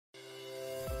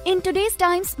In today's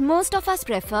times, most of us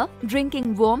prefer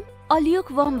drinking warm or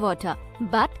lukewarm water.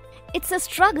 But it's a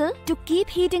struggle to keep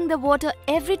heating the water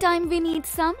every time we need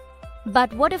some.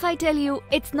 But what if I tell you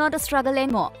it's not a struggle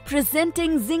anymore?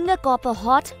 Presenting Zinger Copper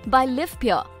Hot by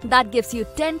Livpure, that gives you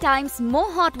 10 times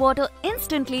more hot water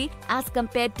instantly as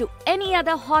compared to any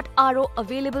other hot RO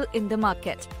available in the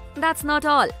market. That's not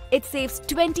all. It saves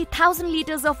 20,000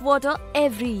 liters of water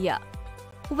every year.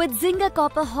 With Zinger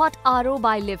Copper Hot RO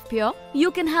by Livpure,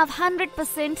 you can have 100%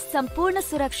 sampurna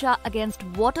suraksha against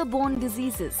waterborne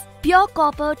diseases. Pure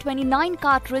Copper 29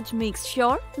 cartridge makes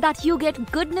sure that you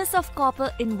get goodness of copper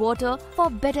in water for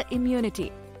better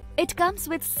immunity. It comes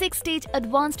with 6-stage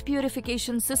advanced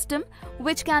purification system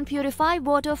which can purify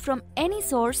water from any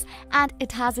source, and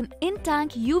it has an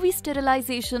in-tank UV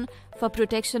sterilization for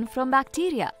protection from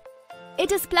bacteria.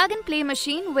 It is plug-and-play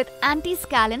machine with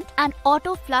anti-scallant and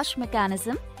auto-flush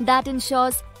mechanism that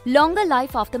ensures longer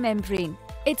life of the membrane.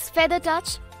 Its feather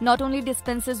touch not only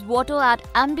dispenses water at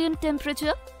ambient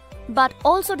temperature but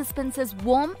also dispenses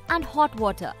warm and hot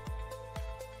water.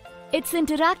 Its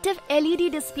interactive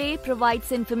LED display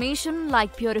provides information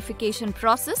like purification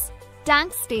process,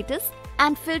 tank status,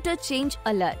 and filter change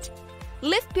alert.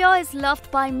 Livpure is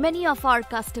loved by many of our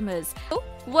customers. So,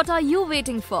 what are you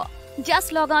waiting for?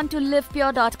 Just log on to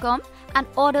livpure.com and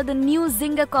order the new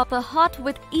Zinger Copper Hot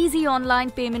with easy online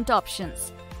payment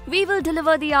options. We will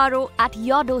deliver the RO at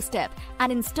your doorstep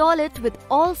and install it with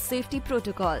all safety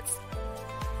protocols.